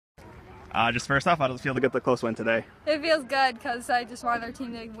Just first off, how does it feel to get the close win today? It feels good because I just want our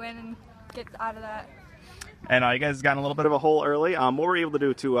team to win and get out of that. And you guys got in a little bit of a hole early. What were you able to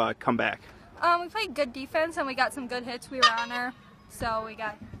do to come back? We played good defense and we got some good hits. We were on her, so we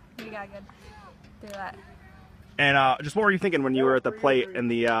got good through that. And just what were you thinking when you were at the plate in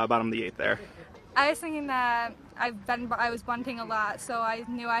the bottom of the 8th there? I was thinking that I was bunting a lot, so I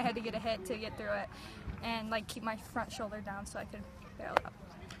knew I had to get a hit to get through it and like keep my front shoulder down so I could barrel up.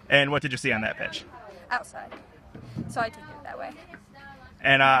 And what did you see on that pitch? Outside, so I took it that way.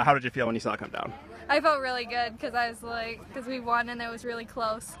 And how did you feel when you saw it come down? I felt really good because we won and it was really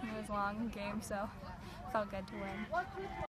close. It was a long game, so it felt good to win.